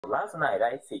Last night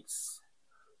I fixed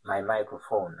my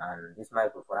microphone, and this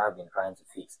microphone, I've been trying to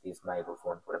fix this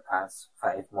microphone for the past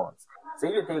 5 months. So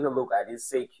if you take a look at this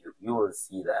circuit, you will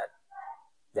see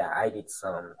that I did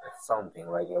something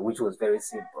right here, which was very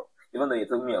simple. Even though it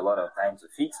took me a lot of time to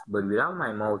fix, but without my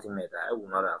multimeter, I would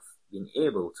not have been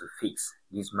able to fix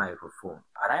this microphone.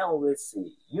 And I always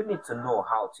say, you need to know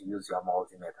how to use your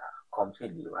multimeter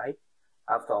completely, right?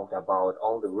 I've talked about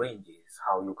all the ranges,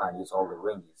 how you can use all the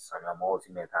ranges on your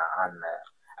multimeter, and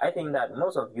I think that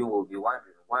most of you will be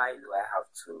wondering, why do I have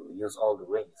to use all the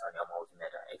ranges on your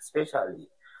multimeter, especially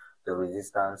the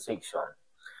resistance section?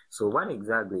 So what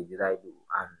exactly did I do?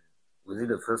 And was it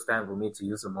the first time for me to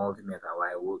use a multimeter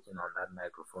while working on that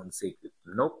microphone circuit?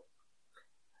 Nope.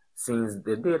 Since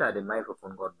the day that the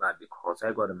microphone got bad, because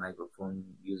I got a microphone,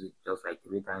 used it just like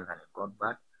 3 times and it got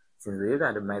bad. Since the day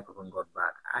that the microphone got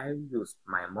bad, I used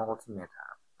my multimeter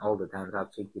all the times.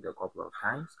 I've checked it a couple of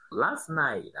times. Last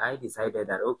night, I decided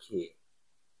that, okay,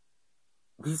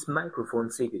 this microphone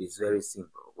circuit is very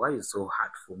simple. Why is it so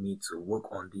hard for me to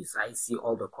work on this? I see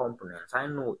all the components. I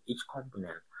know each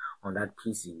component on that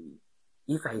PCB.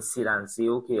 If I sit and say,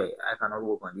 okay, I cannot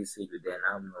work on this circuit, then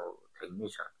I'm no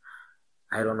technician.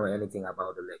 I don't know anything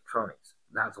about electronics.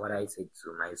 That's what I said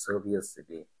to myself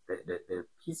yesterday. The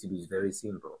PCB is very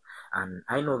simple. And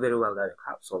I know very well that the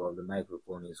capsule of the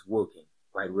microphone is working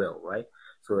quite well, right?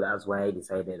 So that's why I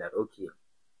decided that, okay,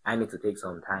 I need to take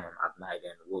some time at night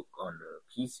and work on the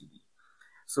PCB.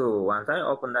 So once I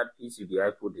open that PCB,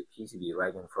 I put the PCB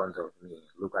right in front of me.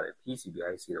 Look at the PCB,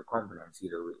 I see the components, see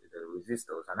the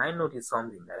resistors, and I noticed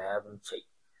something that I haven't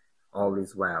checked all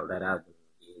this while, that I've been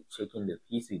checking the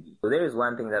PCB. So there is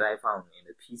one thing that I found in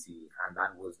the PCB, and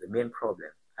that was the main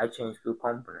problem. I changed 2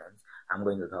 components. I'm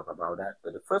going to talk about that.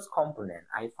 But the first component,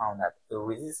 I found that the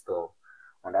resistor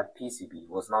on that PCB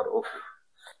was not okay.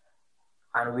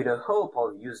 And with the help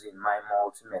of using my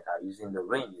multimeter, using the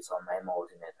ranges on my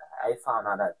multimeter, I found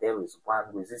out that there is one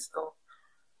resistor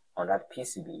on that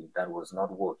PCB that was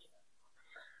not working.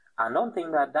 And don't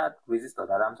think that that resistor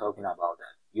that I'm talking about,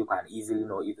 that you can easily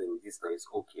know if the resistor is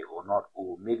okay or not,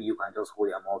 or maybe you can just hold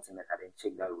your multimeter and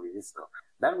check that resistor.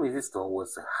 That resistor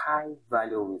was a high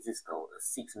value resistor, a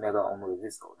 6 mega ohm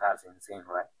resistor. That's insane,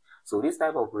 right? So this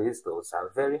type of resistors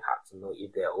are very hard to know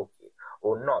if they're okay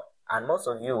or not. And most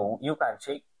of you can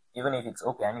check even if it's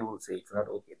okay, and you will say it's not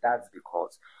okay. That's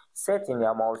because setting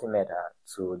your multimeter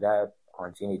to that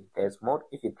continuity test mode,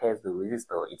 if you test the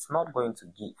resistor, it's not going to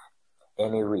give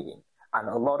any reading. And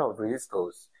a lot of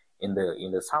resistors in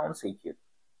the sound circuit,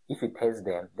 if you test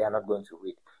them, they are not going to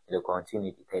read in the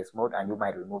continuity test mode, and you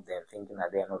might remove them thinking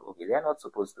that they are not okay. They are not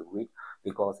supposed to read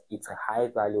because it's a high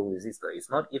value resistor. It's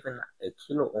not even a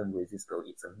kilo ohm resistor,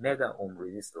 it's a mega ohm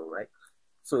resistor, right?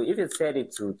 So if you set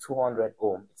it to 200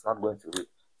 ohm, it's not going to read.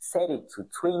 Set it to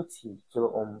 20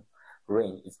 kilo ohm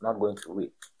range, it's not going to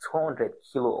read. 200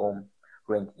 kilo ohm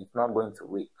range, it's not going to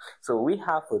read. So we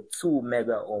have a 2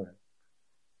 mega ohm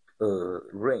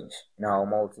range in our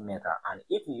multimeter, and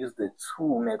if you use the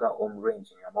 2 mega ohm range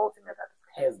in your multimeter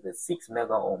to test the 6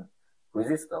 mega ohm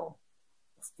resistor,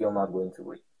 it's still not going to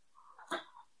read.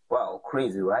 Wow,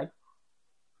 crazy, right?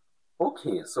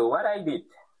 Okay, so what I did,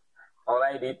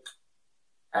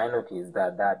 I noticed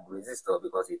that that resistor,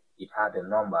 because it had a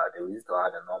number, the resistor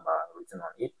had a number written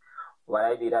on it. What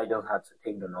I did, I just had to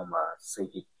take the number, search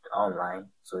it online.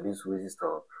 So this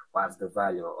resistor, what's the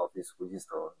value of this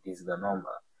resistor? This is the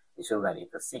number. It shows that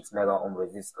it's a 6 mega ohm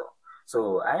resistor.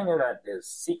 So I know that the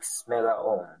 6 mega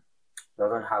ohm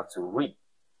doesn't have to read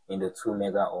in the 2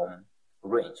 mega ohm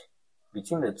range.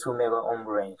 Between the 2 mega ohm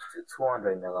range to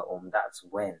 200 mega ohm, that's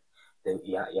when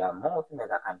your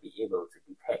multimeter can be able to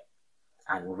detect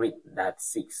and read that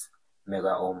 6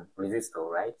 mega ohm resistor,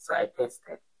 right? So I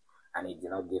tested and it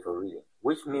did not give a reading,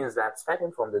 which means that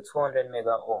starting from the 200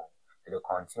 mega ohm to the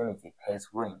continuity test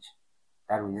range,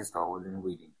 that resistor wasn't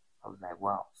reading. I was like,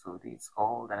 wow, so this is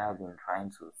all that I've been trying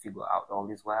to figure out all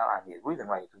this while, and the reason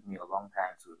why it took me a long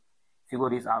time to figure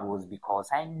this out was because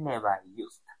I never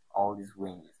used all these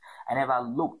ranges. I never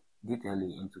looked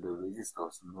detailedly into the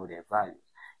resistors to know their values.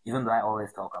 Even though I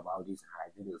always talk about this in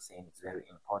my videos saying it's very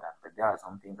important, but there are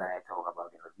some things that I talk about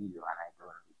in the video and I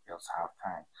don't just have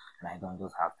time, and I don't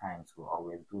just have time to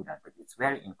always do that. But it's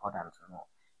very important to know,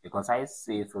 because I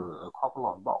save a couple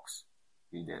of bucks.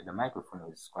 The microphone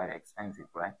is quite expensive,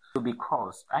 right? So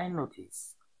because I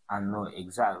noticed and know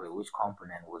exactly which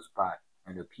component was bad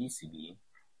in the PCB,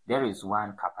 there is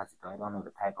one capacitor. I don't know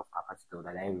the type of capacitor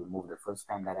that I removed the first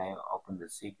time that I opened the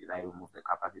circuit. I removed the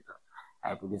capacitor.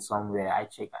 I put it somewhere, I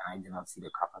check, and I did not see the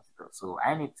capacitor. So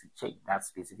I need to check that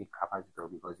specific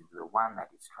capacitor because it's the one that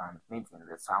is transmitting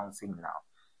the sound signal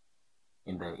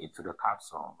into the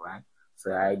capsule, right?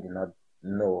 So I did not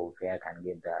know where I can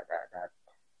get that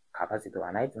capacitor,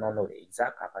 and I did not know the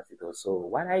exact capacitor. So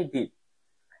what I did,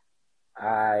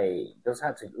 I just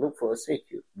had to look for a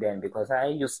circuit then, because I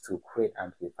used to create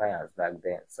amplifiers back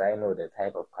then, so I know the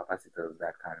type of capacitors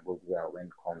that can work well when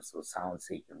it comes to sound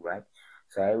circuit, right?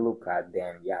 So I look at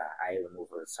them, yeah, I remove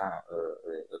a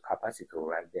capacitor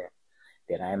right there.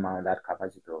 Then I mount that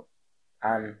capacitor,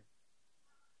 and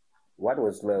what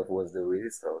was left was the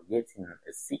resistor. Getting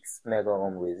a 6 mega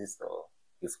ohm resistor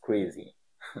is crazy.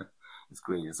 It's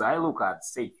crazy. So I look at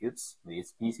circuits,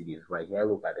 these PCBs right here. I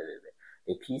look at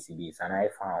the PCBs, and I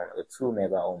found a 2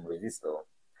 mega ohm resistor.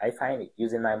 I find it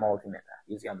using my multimeter.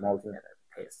 Use your multimeter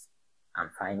to test and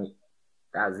find it.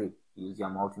 That's it. Use your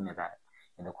multimeter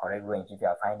in the correct range. If you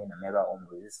are finding a mega ohm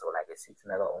resistor, like a 6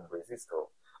 mega ohm resistor,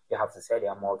 you have to set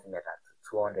your multimeter to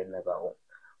 200 mega ohm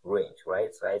range,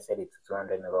 right? So I set it to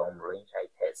 200 mega ohm range. I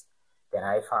test. Then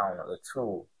I found a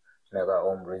 2 mega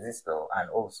ohm resistor, and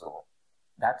also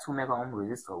that 2 mega ohm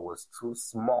resistor was too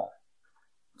small.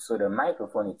 So the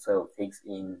microphone itself takes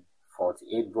in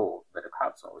 48 volts, but the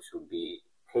capsule should be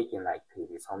taking like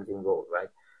 30 something volts, right?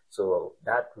 So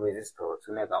that resistor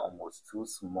 2 mega ohm was too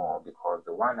small, because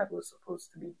the one that was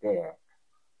supposed to be there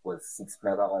was 6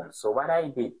 mega ohm. So what I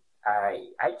did,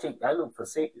 I checked, I looked for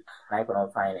circuit, and I could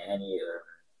not find any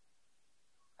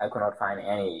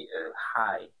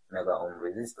high mega ohm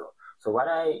resistor. So what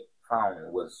I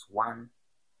found was 1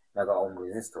 mega ohm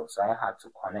resistor. So I had to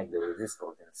connect the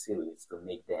resistors in series to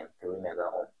make them 3 mega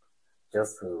ohm,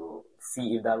 just to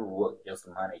see if that would work, just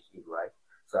to manage it, right?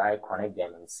 So I connect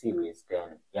them in series.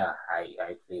 Then yeah,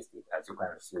 I placed it, as you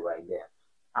can see right there,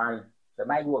 and the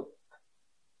mic worked.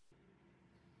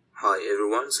 Hi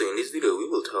everyone, so in this video we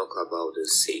will talk about the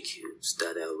circuits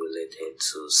that are related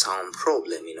to sound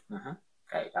problem.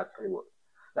 Yeah, it actually worked.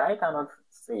 But I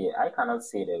cannot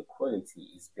say the quality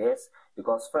is best,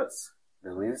 because first, the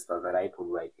resistors that I put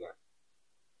right here,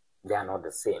 they are not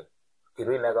the same.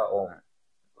 3 mega ohm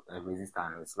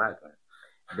resistance is lacking.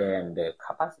 Then the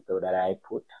capacitor that I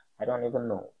put, I don't even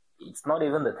know. It's not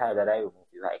even the type that I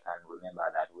removed, if I can remember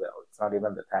that well. It's not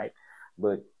even the type,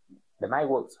 but the mic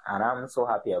works, and I'm so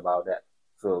happy about that.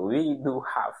 So we do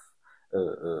have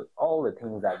all the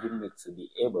things that we need to be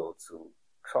able to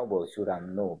troubleshoot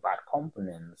and know bad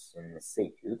components in the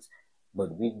circuits,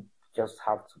 but we just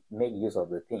have to make use of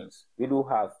the things. We do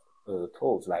have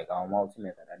tools like our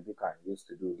multimeter that we can use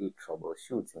to do the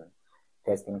troubleshooting,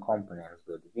 testing components,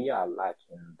 but we are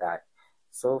lacking that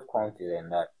self-confidence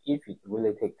that if it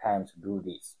really take time to do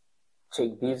this,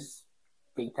 check this,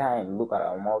 take time, look at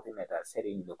our multimeter, set it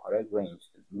in the correct range,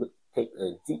 take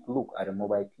a deep look at a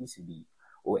mobile PCB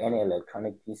or any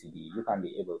electronic PCB, you can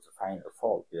be able to find a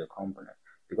fault with a component.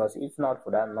 Because if not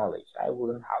for that knowledge, I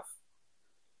wouldn't have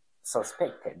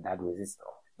suspected that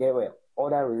resistor. There were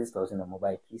other resistors in the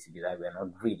mobile PCB that were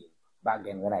not reading. Back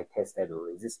then when I tested the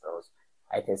resistors,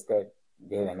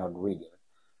 they were not reading.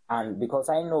 And because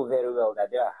I know very well that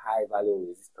there are high value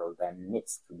resistors that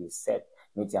needs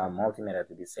your multimeter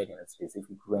to be set in a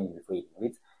specific range before it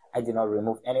reads, I did not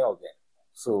remove any of them.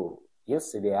 So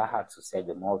yesterday I had to set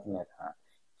the multimeter,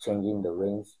 changing the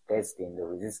range, testing the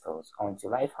resistors,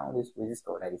 until I found this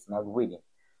resistor that is not reading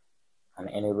on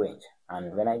any range.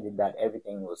 And when I did that,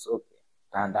 everything was okay.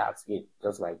 And that's it,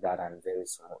 just like that, and very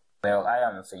smooth. Well, I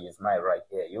am saying it's my right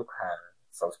here. You can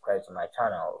subscribe to my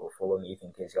channel or follow me if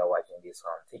in case you are watching this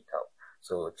on TikTok.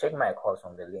 So check my course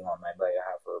from the link on my bio.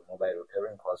 I have a mobile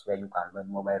repairing course where you can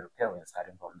learn mobile repairing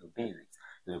starting from the basics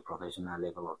to the professional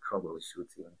level of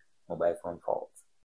troubleshooting mobile phone faults.